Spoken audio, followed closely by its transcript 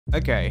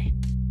Okay.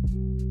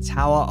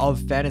 Tower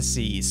of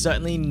Fantasy,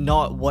 certainly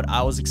not what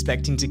I was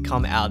expecting to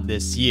come out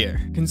this year.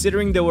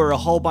 Considering there were a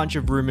whole bunch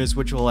of rumors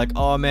which were like,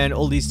 oh man,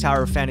 all these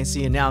Tower of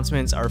Fantasy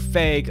announcements are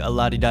fake, a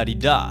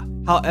la-di-da-di-da.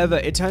 However,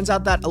 it turns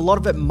out that a lot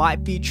of it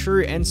might be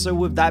true, and so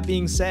with that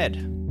being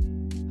said,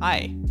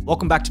 hi.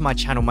 Welcome back to my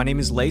channel. My name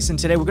is Lace, and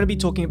today we're going to be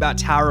talking about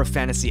Tower of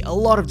Fantasy. A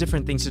lot of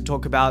different things to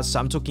talk about. So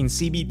I'm talking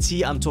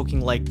CBT, I'm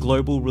talking like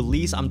global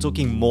release, I'm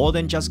talking more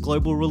than just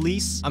global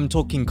release, I'm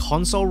talking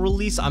console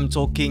release, I'm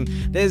talking,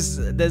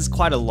 there's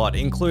quite a lot,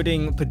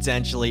 including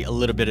potentially a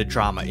little bit of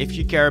drama, if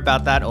you care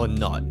about that or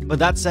not. But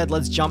that said,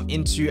 let's jump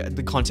into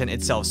the content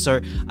itself. So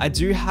I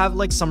do have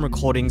like some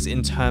recordings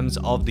in terms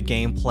of the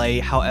gameplay.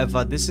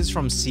 However, this is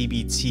from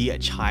CBT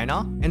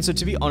China. And so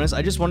to be honest,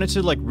 I just wanted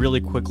to like really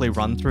quickly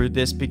run through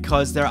this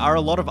because there are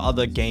a lot of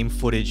other game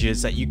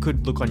footages that you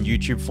could look on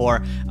YouTube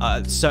for,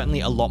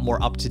 certainly a lot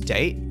more up to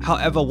date.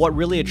 However, what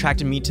really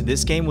attracted me to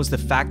this game was the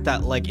fact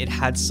that like it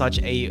had such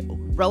a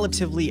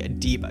relatively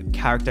deep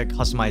character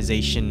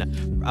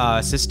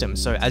customization system.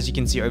 So as you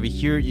can see over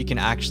here, you can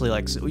actually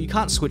like, you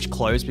can't switch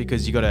clothes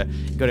because you gotta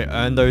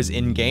earn those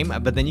in game,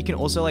 but then you can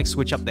also like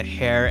switch up the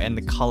hair and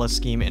the color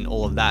scheme and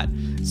all of that.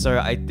 So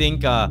I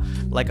think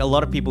like a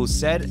lot of people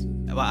said,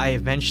 I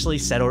eventually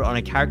settled on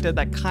a character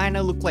that kind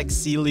of looked like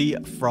Sealy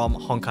from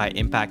Honkai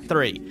Impact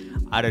 3.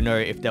 I don't know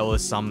if there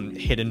was some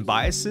hidden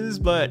biases,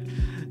 but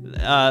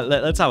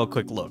let's have a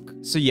quick look.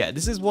 So yeah,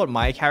 this is what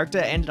my character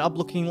ended up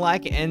looking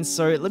like, and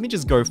so let me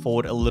just go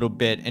forward a little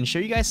bit and show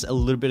you guys a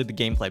little bit of the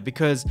gameplay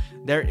because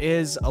there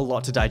is a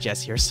lot to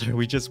digest here. So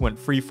we just went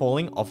free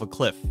falling off a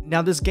cliff.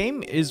 Now this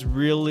game is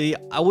really,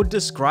 I would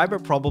describe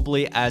it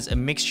probably as a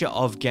mixture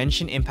of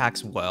Genshin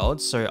Impact's world,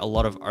 so a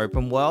lot of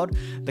open world.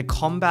 The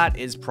combat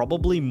is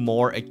probably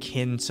more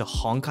akin to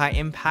Honkai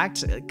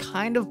Impact,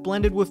 kind of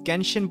blended with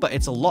Genshin, but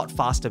it's a lot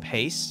faster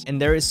paced,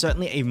 and there is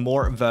certainly a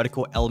more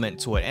vertical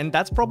element to it, and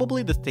that's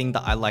probably the thing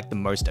that I like the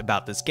most about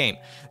this game.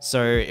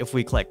 So if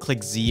we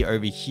click Z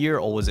over here,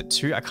 or was it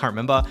 2? I can't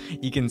remember.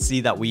 You can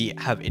see that we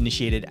have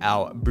initiated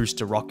our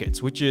booster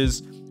rockets, which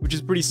is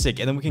pretty sick,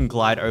 and then we can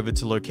glide over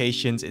to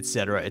locations,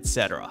 etc,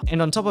 etc.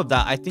 And on top of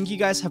that, I think you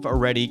guys have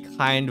already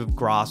kind of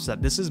grasped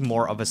that this is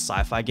more of a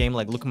sci-fi game.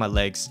 Like, look at my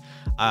legs.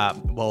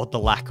 Well, the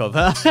lack of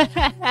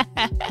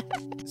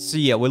So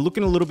yeah, we're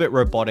looking a little bit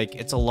robotic.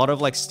 It's a lot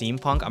of like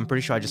steampunk. I'm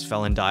pretty sure I just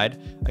fell and died.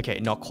 Okay,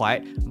 not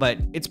quite, but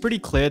it's pretty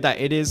clear that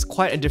it is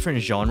quite a different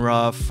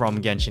genre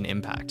from Genshin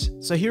Impact.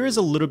 So here is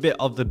a little bit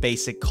of the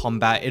basic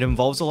combat. It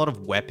involves a lot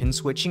of weapon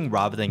switching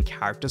rather than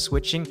character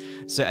switching.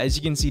 So as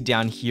you can see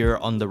down here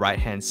on the right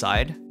hand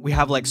side, we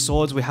have like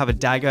swords, we have a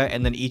dagger,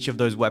 and then each of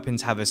those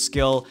weapons have a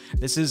skill.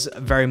 This is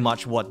very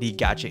much what the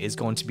gacha is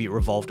going to be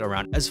revolved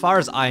around, as far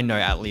as I know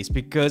at least,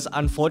 because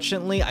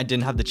unfortunately I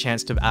didn't have the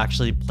chance to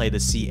actually play the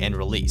CN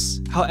release.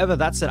 However,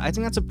 that said, I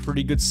think that's a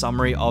pretty good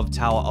summary of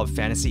Tower of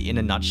Fantasy in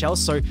a nutshell.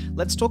 So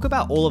let's talk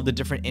about all of the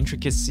different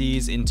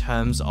intricacies in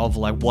terms of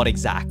like what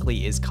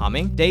exactly is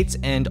coming, dates,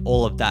 and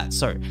all of that.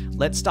 So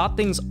let's start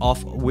things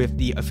off with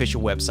the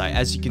official website.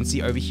 As you can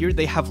see over here,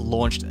 they have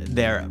launched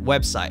their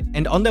website,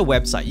 and on their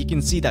website you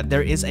can see that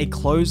there is a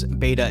closed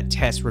beta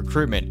test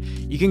recruitment.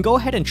 You can go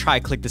ahead and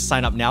click the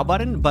sign up now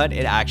button, but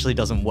it actually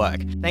doesn't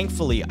work.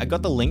 Thankfully, I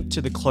got the link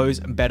to the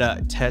closed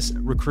beta test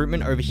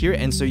recruitment over here,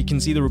 and so you can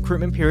see the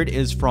recruitment period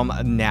is from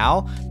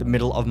now, the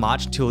middle of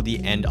March, till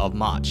the end of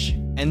March.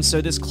 And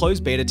so this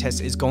closed beta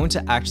test is going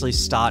to actually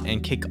start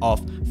and kick off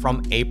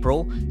from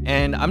April,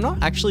 and I'm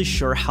not actually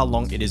sure how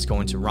long it is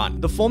going to run.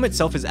 The form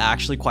itself is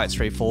actually quite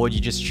straightforward. You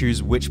just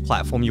choose which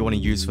platform you want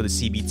to use for the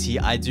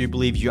CBT. I do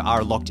believe you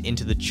are locked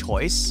into the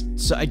choice.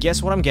 So I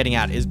guess what I'm getting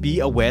at is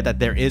be aware that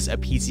there is a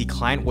PC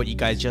client. What you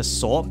guys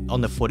just saw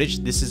on the footage,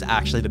 this is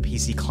actually the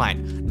PC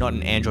client, not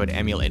an Android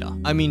emulator.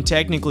 I mean,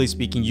 technically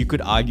speaking, you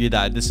could argue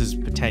that this is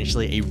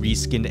potentially a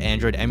reskinned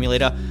Android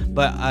emulator,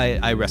 but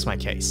I rest my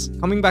case.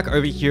 Coming back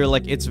over here,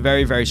 like it's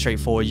very, very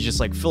straightforward. You just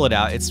like fill it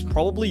out. It's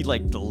probably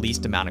like the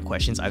least amount of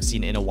questions I've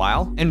seen in a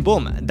while. And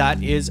boom,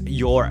 that is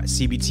your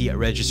CBT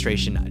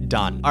registration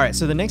done. All right,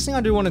 so the next thing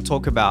I do want to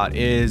talk about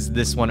is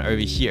this one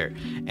over here.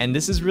 And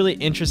this is really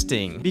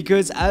interesting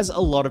because as a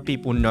lot of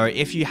people know,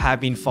 if you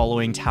have been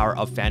following Tower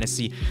of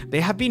Fantasy,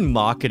 they have been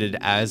marketed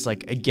as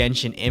like a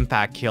Genshin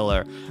Impact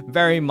killer,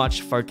 very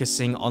much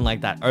focusing on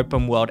like that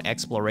open world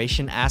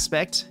exploration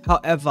aspect.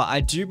 However,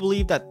 I do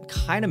believe that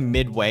kind of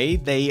midway,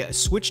 they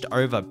switched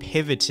over,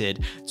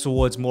 pivoted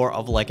towards more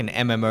of like an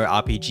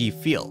MMORPG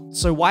feel.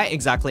 So why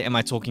exactly am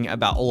I talking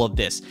about all of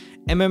this?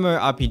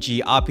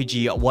 MMORPG,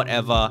 RPG,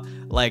 whatever,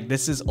 like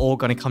this is all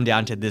going to come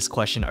down to this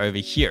question over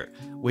here,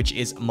 which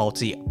is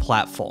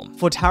multi-platform.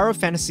 For Tower of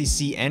Fantasy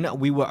CN,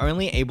 we were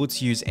only able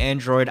to use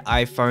Android,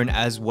 iPhone,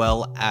 as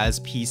well as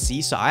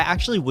PC, so I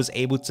actually was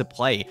able to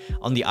play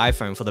on the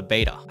iPhone for the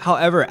beta.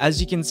 However, as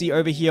you can see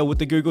over here with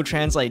the Google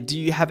Translate, do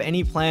you have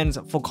any plans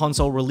for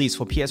console release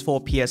for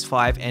PS4,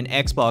 PS5, and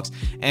Xbox?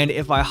 And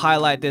if I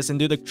highlight this and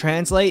do the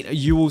translate,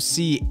 you will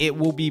see it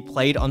will be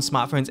played on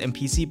smartphones and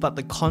PC, but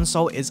the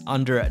console is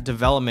under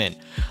development.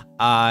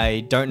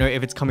 I don't know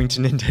if it's coming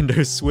to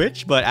Nintendo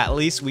Switch, but at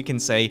least we can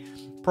say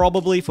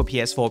probably for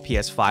PS4,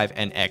 PS5,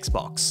 and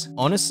Xbox.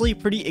 Honestly,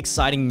 pretty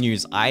exciting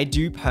news. I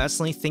do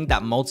personally think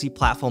that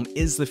multi-platform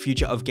is the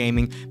future of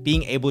gaming,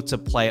 being able to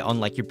play on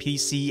like your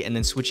PC and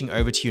then switching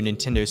over to your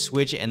Nintendo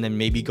Switch and then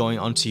maybe going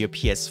onto your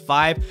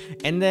PS5,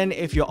 and then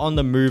if you're on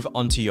the move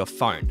onto your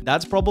phone.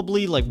 That's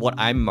probably like what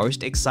I'm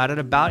most excited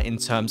about in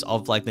terms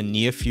of like the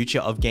near future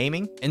of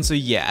gaming. And so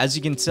yeah, as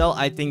you can tell,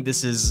 I think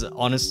this is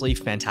honestly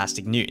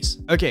fantastic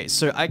news. Okay,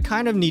 so I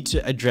kind of need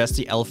to address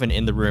the elephant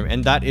in the room,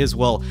 and that is,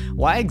 well,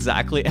 why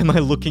exactly am I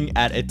looking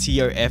at a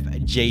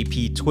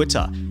TOFJP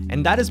Twitter?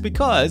 And that is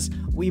because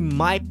we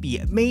might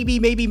be maybe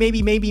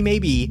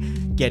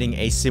getting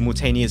a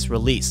simultaneous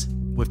release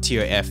with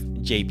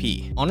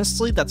TOFJP.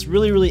 Honestly, that's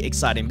really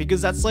exciting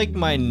because that's like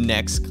my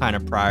next kind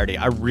of priority.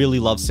 I really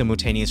love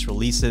simultaneous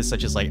releases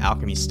such as like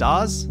Alchemy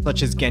Stars,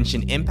 such as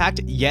Genshin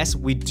Impact. Yes,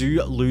 we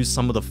do lose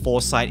some of the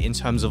foresight in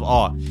terms of,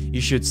 oh, you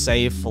should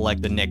save for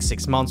like the next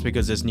 6 months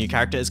because this new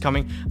character is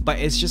coming, but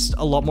it's just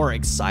a lot more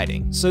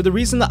exciting. So the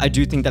reason that I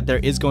do think that there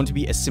is going to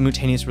be a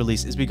simultaneous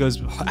release is because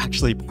I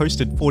actually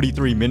posted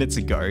 43 minutes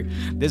ago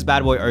this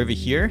bad boy over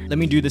here. Let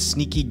me do the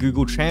sneaky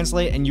Google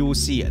Translate and you will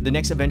see the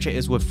next adventure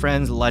is with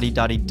friends,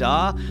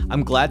 la-di-da-di-da.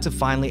 I'm glad to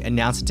finally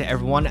announce it to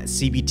everyone.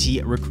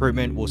 CBT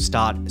recruitment will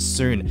start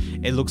soon.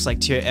 It looks like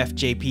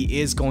TOFJP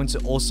is going to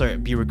also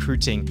be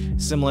recruiting,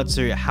 similar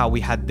to how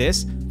we had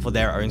this for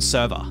their own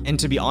server. And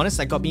to be honest,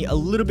 that got me a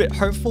little bit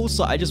hopeful,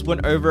 so I just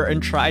went over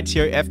and tried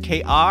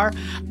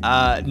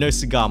TOFKR. No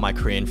cigar, my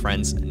Korean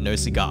friends, no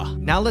cigar.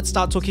 Now let's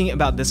start talking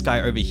about this guy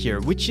over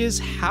here, which is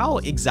how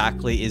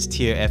exactly is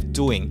TOF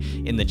doing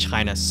in the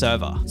China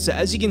server. So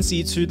as you can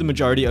see, to the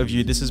majority of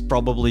you, this is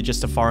probably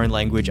just a foreign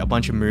language, a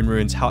bunch of moon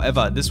runes.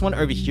 However, this one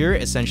over here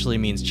essentially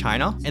means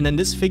China. And then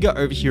this figure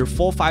over here,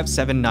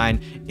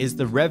 4579, is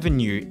the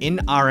revenue in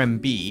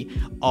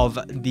RMB of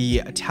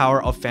the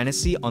Tower of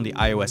Fantasy on the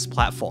iOS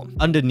platform.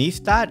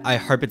 Underneath that, I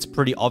hope it's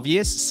pretty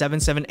obvious,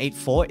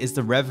 7784 is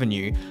the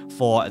revenue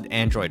for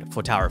Android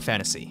for Tower of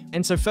Fantasy.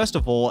 And so first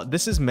of all,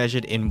 this is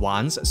measured in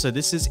ones, so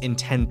this is in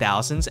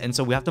 10,000s, and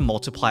so we have to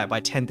multiply it by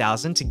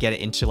 10,000 to get it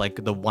into like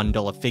the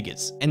 $1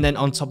 figures. And then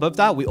on top of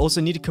that, we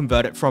also need to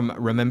convert it from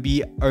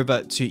renminbi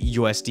over to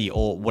USD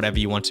or whatever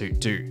you want to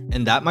do.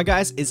 And that, my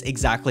guys, is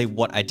exactly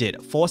what I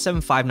did.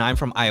 4759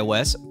 from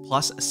iOS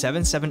plus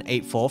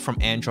 7784 from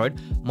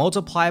Android,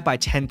 multiply by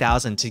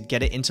 10,000 to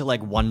get it into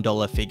like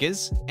 $1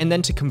 figures. And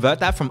then to convert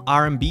that from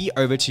RMB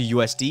over to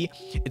USD,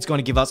 it's going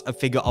to give us a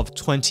figure of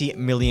 20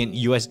 million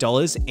US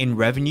dollars in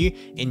revenue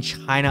in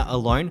China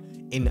alone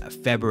in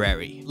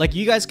February. Like,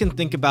 you guys can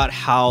think about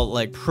how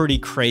like pretty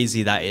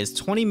crazy that is.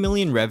 20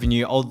 million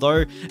revenue,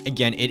 although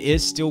again, it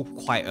is still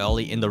quite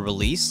early in the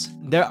release.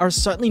 There are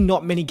certainly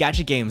not many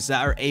gacha games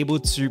that are able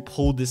to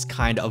pull this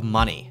kind of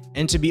money.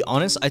 And to be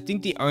honest, I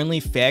think the only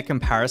fair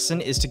comparison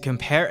is to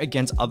compare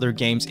against other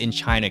games in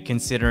China,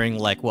 considering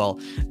like, well,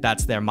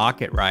 that's their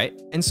market, right?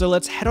 And so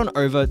let's head on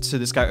over to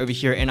this guy over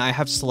here, and I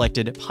have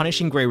selected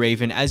Punishing Grey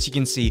Raven. As you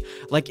can see,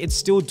 like, it's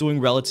still doing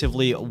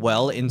relatively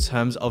well in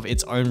terms of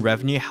its own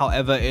revenue.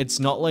 However,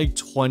 it's not like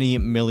 20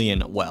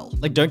 million well.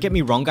 Like, don't get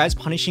me wrong, guys,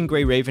 Punishing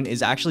Grey Raven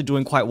is actually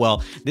doing quite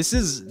well. This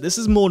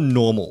is more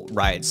normal,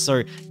 right?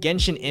 So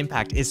Genshin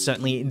Impact is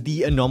certainly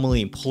the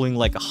anomaly, pulling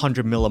like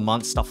 100 mil a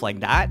month, stuff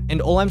like that.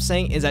 And all I'm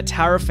saying is that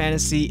Tower of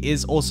Fantasy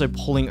is also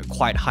pulling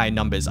quite high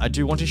numbers. I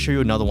do want to show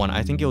you another one.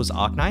 I think it was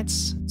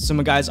Arknights. So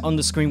my guys, on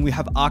the screen we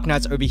have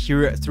Arknights over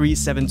here at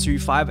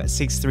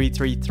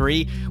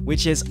 37256333,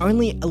 which is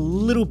only a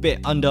little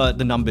bit under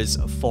the numbers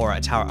for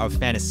Tower of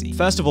Fantasy.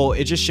 First of all,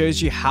 it just shows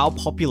you how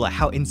popular,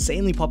 how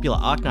insanely popular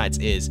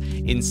Arknights is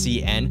in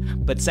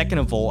CN. But second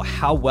of all,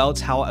 how well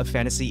Tower of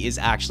Fantasy is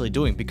actually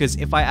doing. Because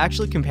if I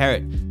actually compare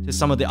it to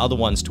some of the other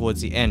ones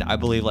towards the end, I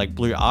believe like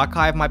Blue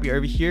Archive might be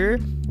over here.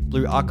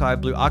 Blue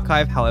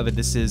Archive, however,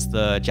 this is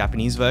the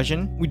Japanese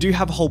version. We do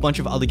have a whole bunch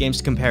of other games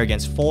to compare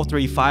against.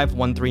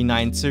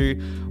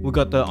 4351392. We've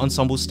got the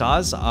Ensemble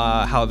Stars,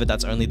 however,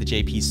 that's only the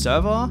JP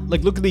server.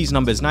 Like, look at these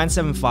numbers,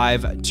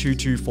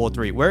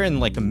 9752243. We're in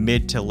like a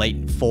mid to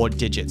late 4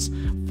 digits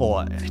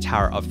for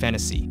Tower of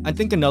Fantasy. I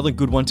think another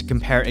good one to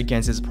compare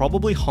against is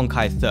probably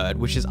Honkai 3rd,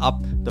 which is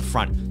up the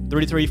front.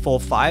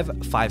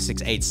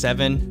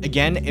 33455687.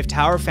 Again, if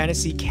Tower of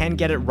Fantasy can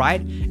get it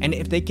right, and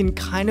if they can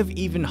kind of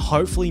even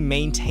hopefully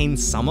maintain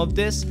some of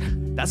this,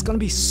 that's gonna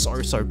be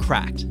so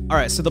cracked. All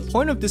right, so the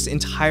point of this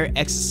entire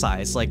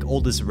exercise, like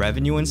all this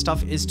revenue and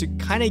stuff, is to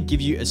kind of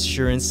give you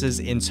assurances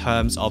in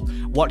terms of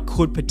what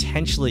could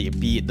potentially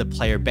be the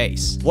player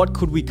base. What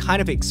could we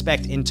kind of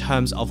expect in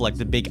terms of like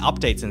the big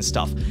updates and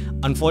stuff?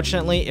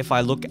 Unfortunately, if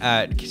I look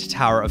at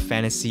Tower of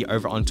Fantasy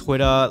over on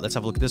Twitter, let's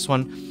have a look at this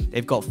one.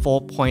 They've got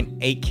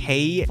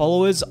 4.8k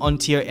followers on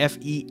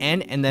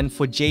TOFEN, and then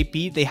for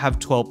JP, they have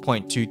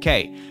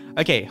 12.2k.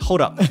 Okay,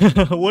 hold up.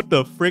 What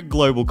the frick,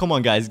 global? Come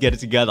on, guys, get it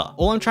together.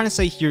 All I'm trying to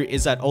say here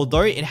is that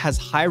although it has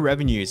high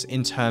revenues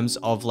in terms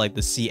of like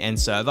the CN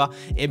server,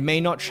 it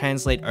may not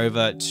translate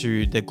over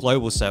to the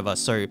global server.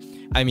 So,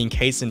 I mean,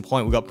 case in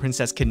point, we got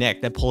Princess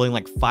Connect. They're pulling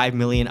like 5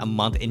 million a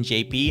month in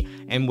JP,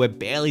 and we're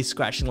barely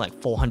scratching like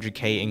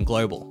 400k in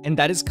global. And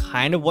that is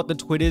kind of what the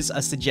Twitters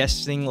are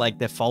suggesting, like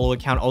their follower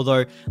count,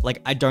 although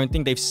like I don't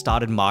think they've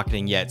started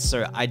marketing yet.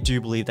 So I do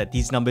believe that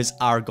these numbers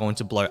are going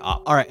to blow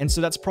up. All right, and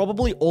so that's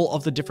probably all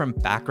of the different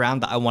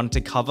background that I wanted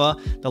to cover.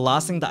 The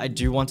last thing that I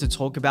do want to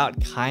talk about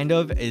kind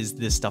of is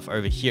this stuff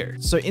over here.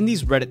 So in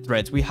these Reddit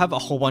threads, we have a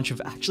whole bunch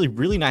of actually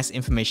really nice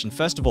information.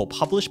 First of all,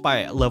 published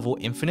by Level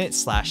Infinite /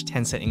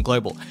 Tencent in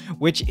Global,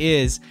 which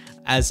is,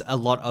 as a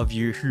lot of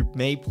you who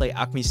may play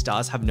Alchemy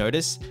Stars have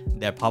noticed,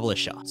 their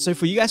publisher. So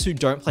for you guys who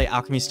don't play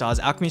Alchemy Stars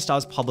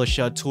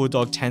publisher, Tour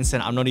Dog,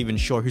 Tencent, I'm not even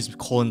sure who's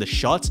calling the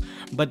shots,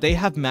 but they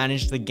have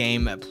managed the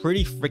game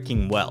pretty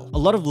freaking well. A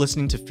lot of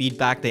listening to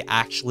feedback, they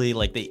actually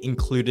they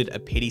included a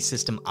pity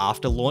system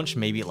after launch,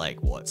 maybe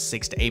like what,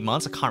 6 to 8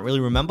 months, I can't really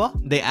remember.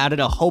 They added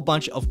a whole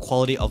bunch of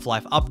quality of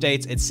life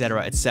updates,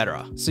 etc,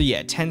 etc. So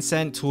yeah,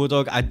 Tencent, Tour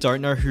Dog, I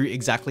don't know who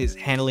exactly is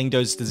handling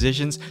those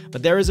decisions,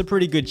 but there is a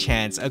pretty good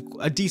chance,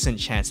 a decent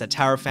chance that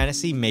Tower of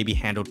Fantasy may be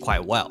handled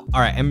quite well.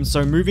 All right, and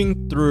so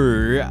moving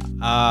through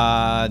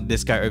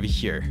this guy over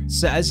here.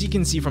 So as you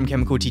can see from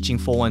Chemical Teaching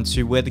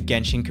 412, we're the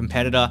Genshin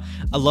competitor.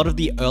 A lot of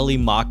the early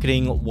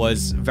marketing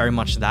was very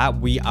much that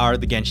we are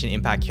the Genshin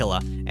Impact killer,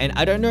 and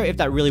I don't know if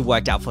that really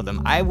worked out for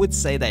them. I would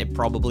say that it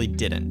probably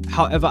didn't.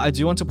 However, I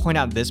do want to point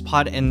out this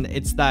part, and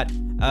it's that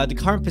the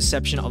current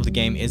perception of the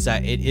game is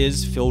that it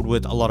is filled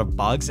with a lot of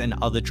bugs and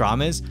other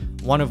dramas,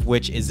 one of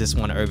which is this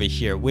one over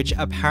here, which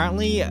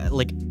apparently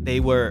they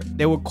were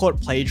caught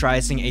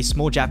plagiarizing a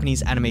small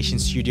Japanese animation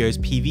studio's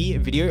PV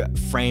video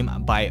frame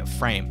by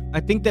frame.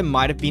 I think there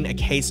might have been a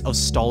case of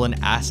stolen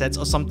assets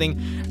or something.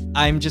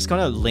 I'm just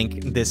gonna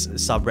link this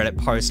subreddit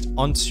post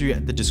onto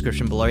the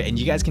description below, and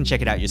you guys can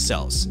check it out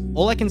yourselves.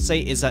 All I can say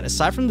is that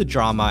aside from the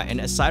drama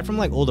and aside from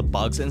all the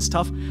bugs and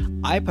stuff,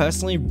 I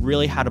personally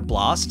really had a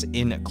blast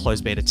in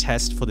closed beta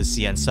test for the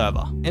CN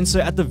server. And so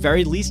at the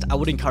very least, I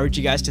would encourage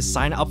you guys to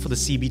sign up for the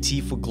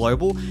CBT for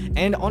global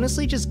and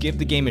honestly just give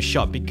the game a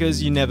shot,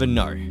 because you never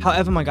know.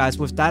 However, my guys,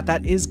 with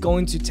that is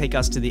going to take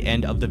us to the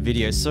end of the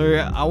video.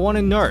 So I want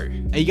to know,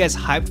 are you guys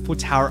hyped for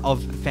Tower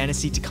of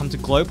Fantasy to come to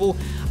global?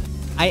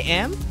 I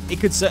am. It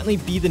could certainly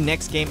be the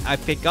next game I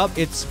pick up.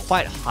 It's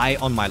quite high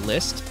on my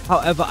list.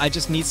 However, I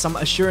just need some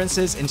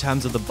assurances in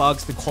terms of the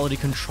bugs, the quality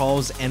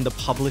controls, and the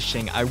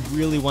publishing. I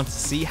really want to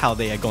see how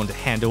they are going to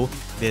handle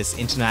this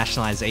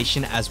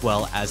internationalization as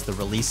well as the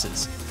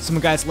releases. So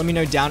guys, let me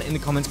know down in the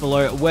comments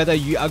below whether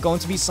you are going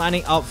to be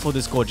signing up for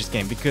this gorgeous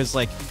game, because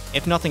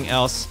if nothing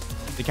else,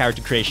 the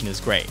character creation is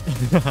great.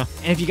 And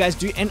if you guys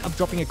do end up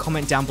dropping a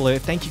comment down below,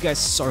 thank you guys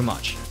so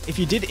much. If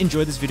you did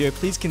enjoy this video,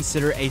 please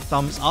consider a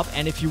thumbs up,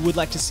 and if you would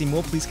like to see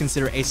more, please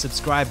consider a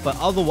subscribe. But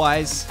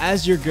otherwise,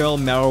 as your girl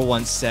Meryl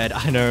once said,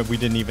 I know we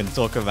didn't even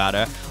talk about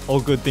her, all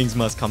good things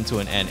must come to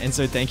an end. And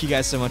so thank you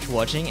guys so much for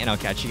watching, and I'll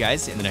catch you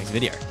guys in the next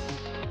video.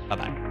 Bye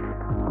bye.